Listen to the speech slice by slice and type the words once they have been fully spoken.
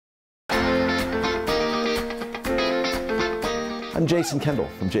I'm Jason Kendall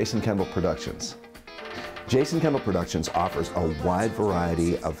from Jason Kendall Productions. Jason Kendall Productions offers a wide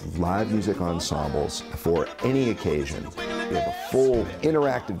variety of live music ensembles for any occasion. We have a full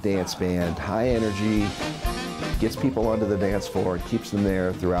interactive dance band, high energy, gets people onto the dance floor and keeps them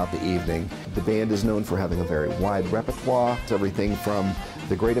there throughout the evening. The band is known for having a very wide repertoire. It's everything from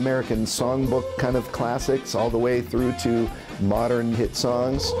the Great American Songbook kind of classics all the way through to modern hit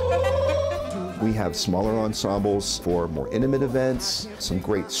songs. We have smaller ensembles for more intimate events, some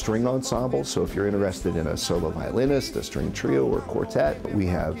great string ensembles, so if you're interested in a solo violinist, a string trio, or quartet, we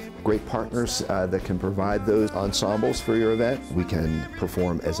have great partners that can provide those ensembles for your event. We can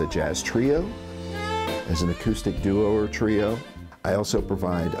perform as a jazz trio, as an acoustic duo or trio. I also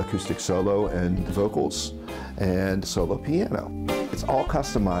provide acoustic solo and vocals and solo piano. It's all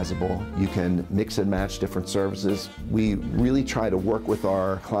customizable. You can mix and match different services. We really try to work with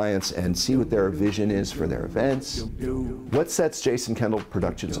our clients and see what their vision is for their events. What sets Jason Kendall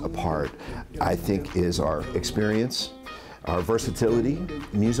Productions apart, I think, is our experience, our versatility,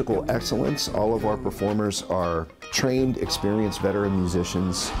 musical excellence. All of our performers are trained, experienced veteran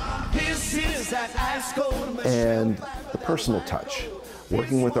musicians, and the personal touch.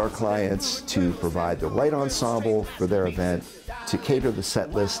 Working with our clients to provide the right ensemble for their event, to cater the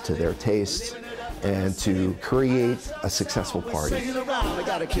set list to their tastes, and to create a successful party.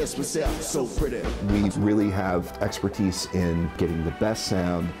 We really have expertise in getting the best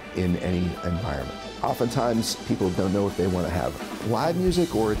sound in any environment. Oftentimes, people don't know if they want to have live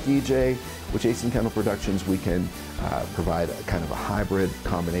music or a DJ. With Jason Kendall Productions, we can provide a kind of a hybrid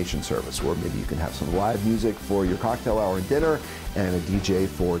combination service where maybe you can have some live music for your cocktail hour and dinner and a DJ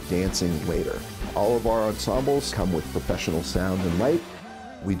for dancing later. All of our ensembles come with professional sound and light.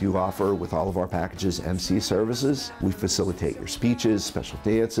 We do offer, with all of our packages, MC services. We facilitate your speeches, special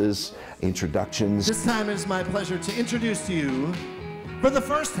dances, introductions. This time it is my pleasure to introduce to you, for the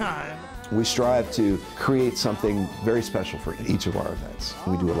first time, we strive to create something very special for each of our events.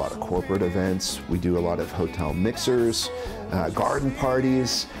 We do a lot of corporate events, we do a lot of hotel mixers, garden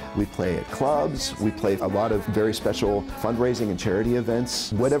parties, we play at clubs, we play a lot of very special fundraising and charity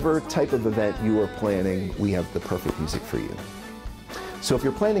events. Whatever type of event you are planning, we have the perfect music for you. So if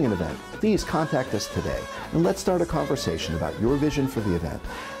you're planning an event, please contact us today and let's start a conversation about your vision for the event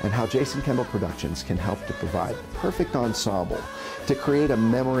and how Jason Kendall Productions can help to provide the perfect ensemble to create a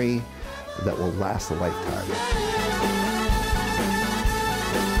memory that will last a lifetime.